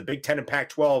delayed and the Big Ten and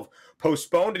Pac-12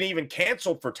 postponed and even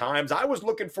canceled for times, I was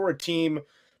looking for a team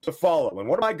to follow. And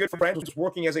one of my good friends was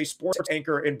working as a sports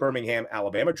anchor in Birmingham,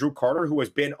 Alabama, Drew Carter, who has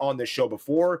been on this show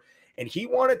before, and he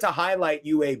wanted to highlight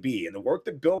UAB and the work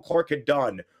that Bill Clark had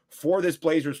done for this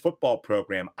Blazers football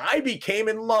program. I became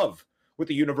in love with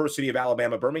the University of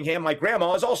Alabama, Birmingham. My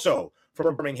grandma is also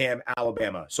from Birmingham,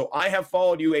 Alabama. So I have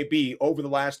followed UAB over the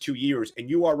last 2 years, and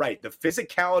you are right. The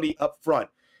physicality up front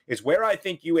is where I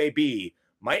think UAB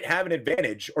might have an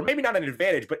advantage, or maybe not an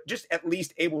advantage, but just at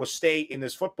least able to stay in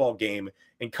this football game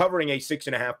and covering a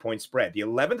 6.5 point spread. The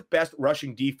 11th best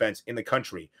rushing defense in the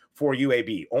country for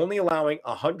UAB, only allowing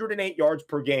 108 yards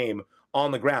per game on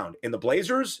the ground. And the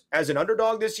Blazers, as an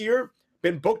underdog this year,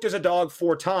 been booked as a dog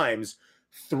 4 times,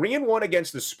 3-1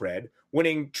 against the spread,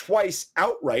 winning twice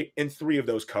outright in 3 of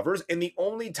those covers. And the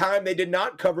only time they did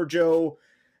not cover, Joe,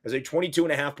 as a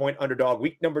 22.5 point underdog,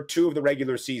 week number 2 of the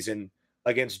regular season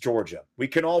against Georgia. We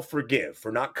can all forgive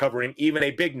for not covering even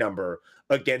a big number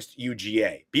against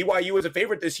UGA. BYU is a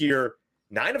favorite this year,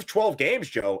 9 of 12 games,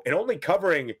 Joe, and only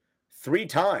covering 3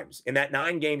 times in that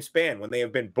 9-game span when they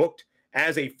have been booked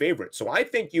as a favorite. So I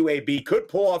think UAB could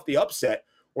pull off the upset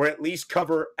or at least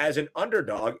cover as an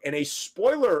underdog. And a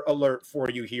spoiler alert for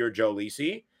you here, Joe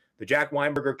Lisi. The Jack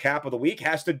Weinberger cap of the week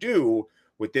has to do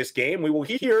with this game. We will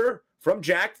hear from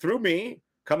Jack through me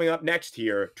coming up next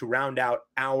here to round out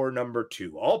hour number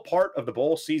 2. All part of the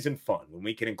bowl season fun when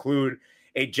we can include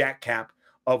a Jack cap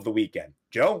of the weekend.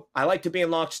 Joe, I like to be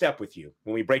in lockstep with you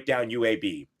when we break down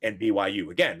UAB and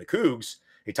BYU. Again, the Cougs,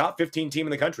 a top 15 team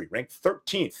in the country, ranked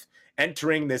 13th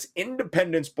entering this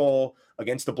Independence Bowl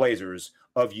against the Blazers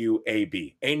of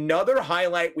UAB. Another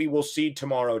highlight we will see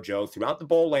tomorrow, Joe, throughout the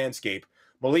bowl landscape,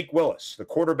 Malik Willis, the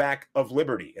quarterback of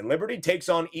Liberty. And Liberty takes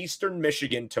on Eastern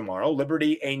Michigan tomorrow.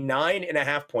 Liberty, a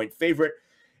 9.5 point favorite.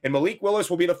 And Malik Willis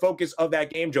will be the focus of that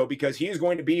game, Joe, because he is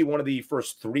going to be one of the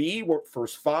first 5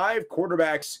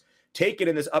 quarterbacks taken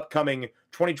in this upcoming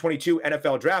 2022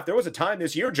 NFL draft. There was a time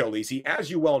this year, Joe Lisi,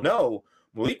 as you well know,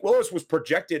 Malik Willis was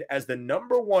projected as the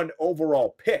number 1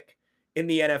 overall pick in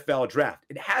the NFL draft.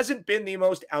 It hasn't been the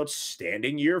most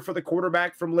outstanding year for the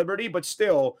quarterback from Liberty, but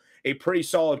still a pretty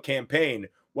solid campaign.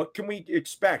 What can we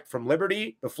expect from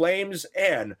Liberty, the Flames,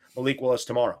 and Malik Willis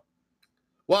tomorrow?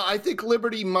 Well, I think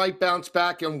Liberty might bounce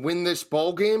back and win this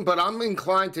bowl game, but I'm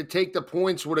inclined to take the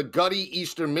points with a gutty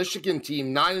Eastern Michigan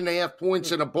team, 9.5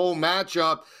 points in a bowl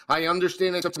matchup. I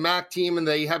understand it's a MAC team and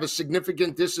they have a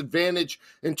significant disadvantage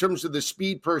in terms of the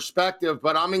speed perspective,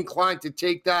 but I'm inclined to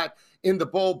take that in the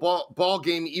ball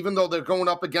game, even though they're going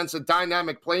up against a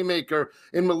dynamic playmaker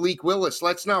in Malik Willis.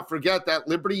 Let's not forget that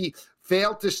Liberty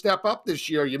failed to step up this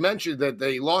year. You mentioned that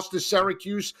they lost to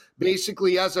Syracuse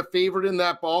basically as a favorite in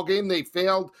that ball game. They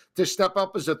failed to step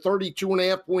up as a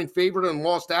 32.5 point favorite and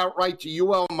lost outright to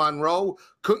UL Monroe.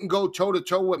 Couldn't go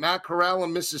toe-to-toe with Matt Corral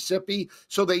in Mississippi.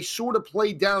 So they sort of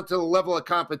played down to the level of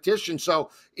competition.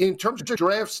 So in terms of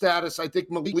draft status, I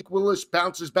think Malik Willis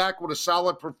bounces back with a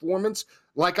solid performance.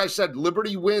 Like I said,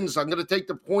 Liberty wins. I'm going to take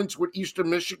the points with Eastern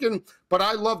Michigan, but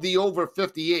I love the over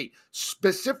 58,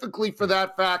 specifically for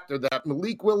that factor that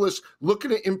Malik Willis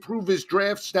looking to improve his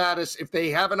draft status. If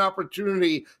they have an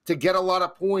opportunity to get a lot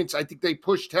of points, I think they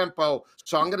push tempo.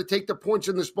 So I'm going to take the points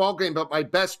in this ballgame, but my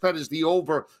best bet is the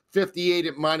over 58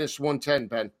 at -110,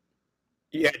 Ben.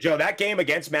 Yeah, Joe, that game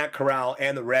against Matt Corral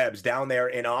and the Rebs down there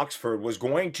in Oxford was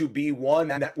going to be one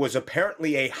that was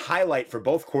apparently a highlight for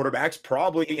both quarterbacks,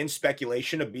 probably in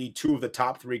speculation to be 2 of the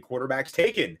top 3 quarterbacks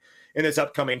taken in this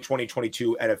upcoming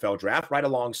 2022 NFL draft, right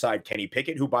alongside Kenny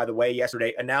Pickett, who, by the way,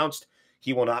 yesterday announced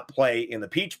he will not play in the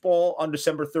Peach Bowl on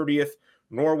December 30th,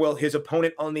 nor will his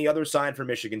opponent on the other side for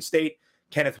Michigan State,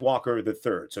 Kenneth Walker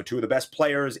III. So two of the best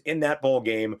players in that bowl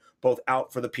game, both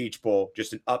out for the Peach Bowl.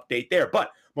 Just an update there.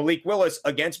 But Malik Willis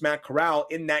against Matt Corral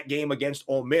in that game against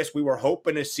Ole Miss, we were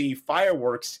hoping to see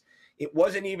fireworks. It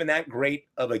wasn't even that great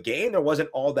of a game. There wasn't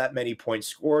all that many points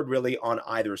scored really on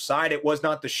either side. It was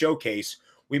not the showcase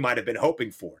we might have been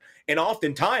hoping for. And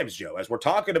oftentimes, Joe, as we're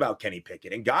talking about Kenny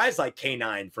Pickett and guys like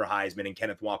K9 for Heisman and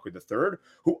Kenneth Walker III,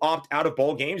 who opt out of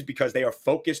bowl games because they are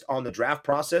focused on the draft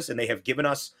process and they have given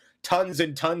us tons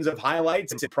and tons of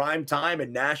highlights in prime time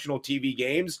and national TV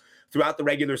games throughout the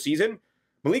regular season,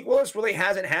 Malik Willis really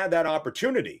hasn't had that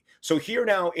opportunity. So here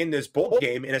now in this bowl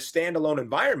game, in a standalone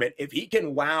environment, if he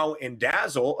can wow and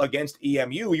dazzle against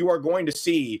EMU, you are going to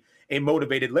see a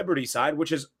motivated Liberty side,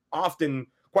 which is often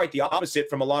quite the opposite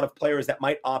from a lot of players that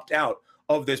might opt out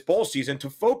of this bowl season to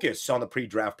focus on the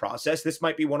pre-draft process. This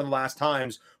might be one of the last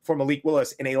times for Malik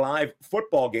Willis in a live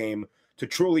football game to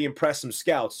truly impress some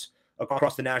scouts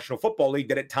across the National Football League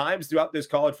that at times throughout this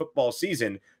college football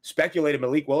season speculated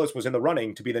Malik Willis was in the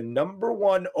running to be the number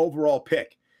one overall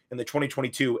pick in the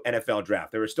 2022 NFL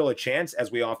draft. There is still a chance, as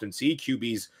we often see,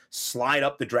 QBs slide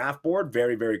up the draft board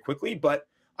very, very quickly, but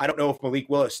I don't know if Malik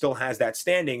Willis still has that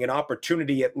standing, an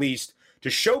opportunity at least to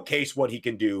showcase what he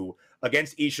can do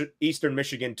against Eastern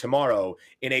Michigan tomorrow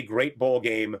in a great bowl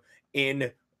game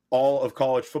in all of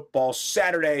college football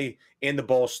Saturday in the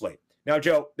bowl slate. Now,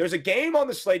 Joe, there's a game on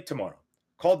the slate tomorrow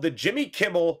called the Jimmy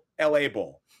Kimmel LA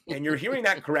Bowl. And you're hearing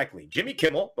that correctly. Jimmy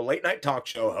Kimmel, the late night talk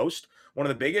show host, one of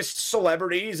the biggest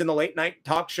celebrities in the late night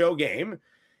talk show game,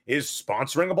 is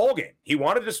sponsoring a bowl game. He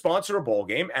wanted to sponsor a bowl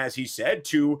game, as he said,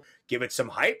 to give it some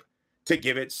hype, to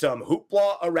give it some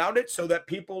hoopla around it so that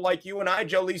people like you and I,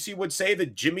 Joe Lisi, would say the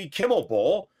Jimmy Kimmel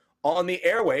Bowl on the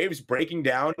airwaves, breaking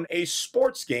down a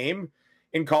sports game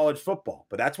in college football.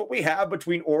 But that's what we have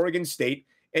between Oregon State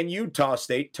and Utah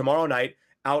State tomorrow night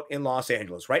out in Los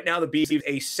Angeles. Right now, the Bees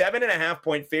a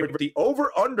 7.5-point favorite. The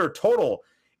over-under total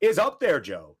is up there,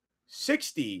 Joe.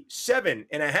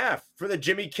 67.5 for the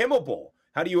Jimmy Kimmel Bowl.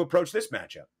 How do you approach this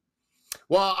matchup?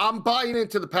 Well, I'm buying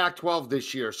into the Pac-12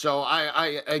 this year. So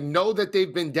I know that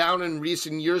they've been down in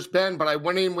recent years, Ben, but I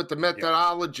went in with the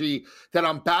methodology that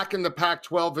I'm back in the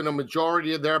Pac-12 in a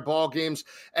majority of their ball games.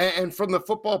 And from the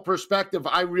football perspective,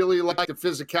 I really like the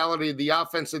physicality of the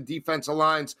offense and defensive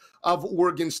lines of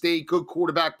Oregon State. Good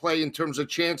quarterback play in terms of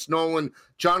Chance Nolan.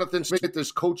 Jonathan Smith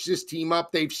has coached this team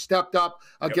up. They've stepped up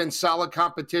against solid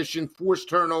competition, forced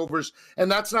turnovers.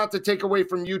 And that's not to take away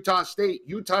from Utah State.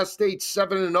 Utah State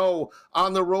 7-0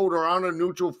 on the road or on a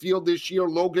neutral field this year.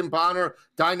 Logan Bonner,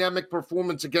 dynamic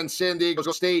performance against San Diego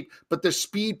State. But the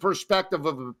speed perspective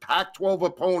of a Pac-12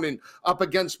 opponent up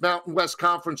against Mountain West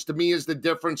Conference, to me, is the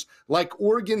difference. Like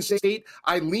Oregon State,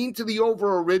 I leaned to the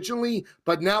over originally,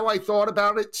 but now I thought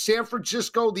about it. San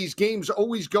Francisco, these games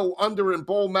always go under in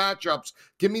bowl matchups.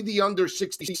 Give me the under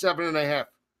 67.5.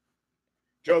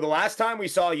 Joe, the last time we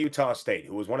saw Utah State,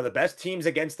 who was one of the best teams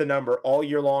against the number all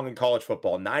year long in college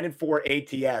football,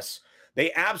 9-4 ATS,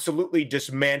 they absolutely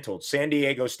dismantled San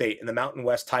Diego State in the Mountain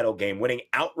West title game, winning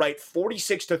outright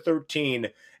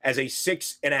 46-13 as a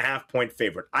 6.5-point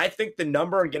favorite. I think the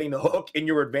number and getting the hook in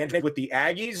your advantage with the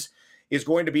Aggies is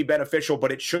going to be beneficial,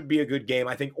 but it should be a good game.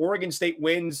 I think Oregon State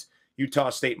wins. Utah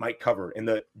State might cover in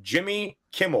the Jimmy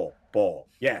Kimmel Bowl.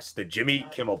 Yes, the Jimmy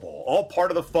Kimmel Bowl. All part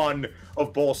of the fun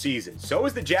of bowl season. So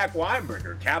is the Jack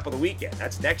Weinberger Cap of the Weekend.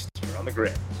 That's next year on the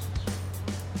Grid.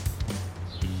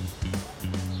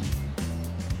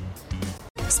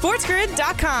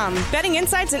 SportsGrid.com. Betting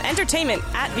insights and entertainment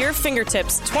at your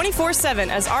fingertips 24/7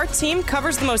 as our team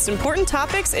covers the most important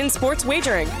topics in sports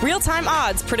wagering. Real-time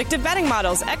odds, predictive betting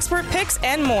models, expert picks,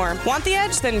 and more. Want the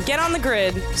edge? Then get on the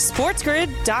grid.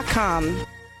 SportsGrid.com.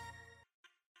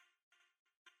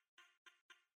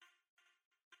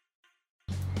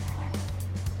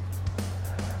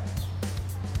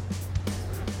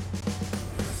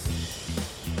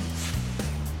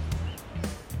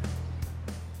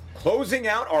 Closing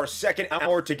out our second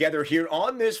hour together here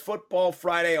on this Football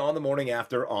Friday on the morning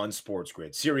after on Sports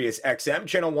Grid. Sirius XM,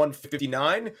 channel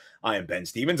 159. I am Ben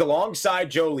Stevens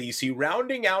alongside Joe Lisi,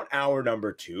 rounding out hour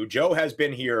number 2. Joe has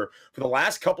been here for the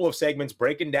last couple of segments,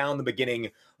 breaking down the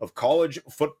beginning of college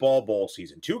football bowl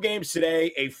season. 2 games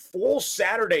today, a full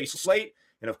Saturday slate.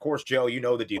 And of course, Joe, you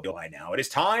know the deal by now. It is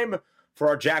time for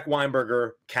our Jack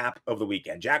Weinberger Cap of the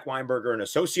Weekend. Jack Weinberger, an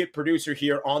associate producer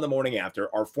here on The Morning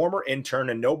After, our former intern,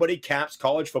 and nobody caps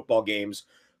college football games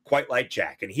quite like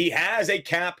Jack. And he has a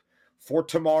cap for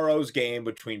tomorrow's game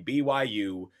between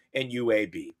BYU and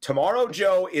UAB. Tomorrow,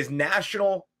 Joe, is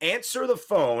National Answer the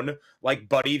Phone like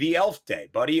Buddy the Elf Day.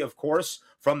 Buddy, of course,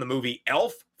 from the movie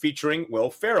Elf, featuring Will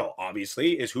Ferrell,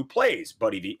 obviously, is who plays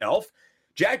Buddy the Elf.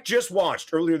 Jack just watched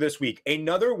earlier this week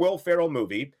another Will Ferrell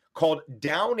movie called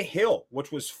Downhill,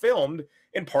 which was filmed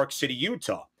in Park City,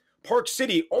 Utah. Park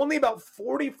City, only about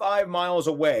 45 miles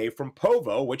away from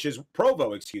Provo, which is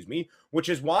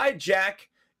why Jack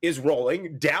is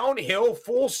rolling downhill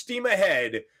full steam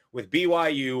ahead with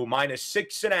BYU minus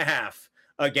 6.5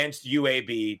 against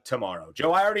UAB tomorrow.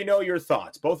 Joe, I already know your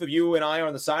thoughts. Both of you and I are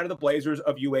on the side of the Blazers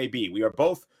of UAB. We are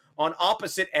both on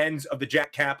opposite ends of the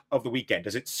Jack cap of the weekend.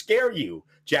 Does it scare you,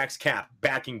 Jack's cap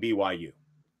backing BYU?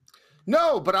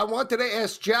 No, but I wanted to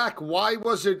ask Jack, why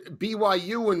was it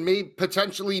BYU and me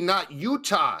potentially not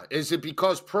Utah? Is it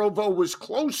because Provo was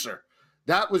closer?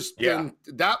 That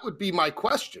would be my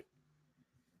question.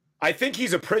 I think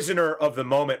he's a prisoner of the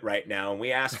moment right now, and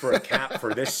we asked for a cap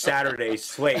for this Saturday's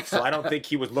slate, so I don't think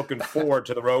he was looking forward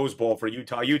to the Rose Bowl for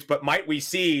Utah Utes, but might we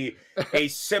see a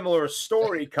similar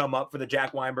story come up for the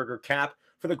Jack Weinberger cap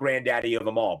for the granddaddy of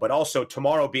them all? But also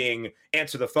tomorrow being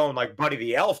Answer the Phone like Buddy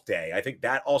the Elf Day, I think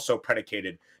that also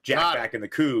predicated Jack back in the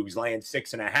Cougs, laying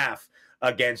 6.5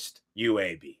 against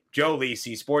UAB. Joe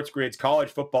Lisi, Sports Grid's college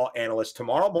football analyst,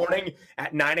 tomorrow morning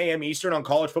at 9 a.m. Eastern on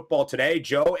College Football Today.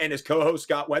 Joe and his co-host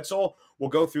Scott Wetzel will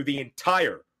go through the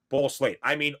entire bowl slate.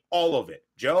 I mean, all of it.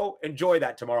 Joe, enjoy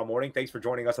that tomorrow morning. Thanks for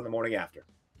joining us on the morning after.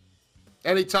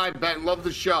 Anytime, Ben. Love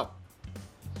the show.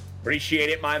 Appreciate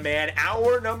it, my man.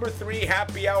 Hour number 3,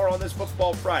 happy hour on this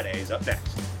Football Friday is up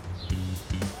next.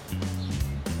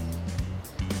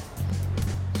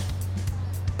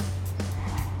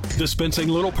 Dispensing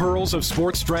little pearls of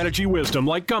sports strategy wisdom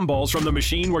like gumballs from the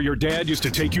machine where your dad used to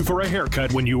take you for a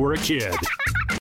haircut when you were a kid.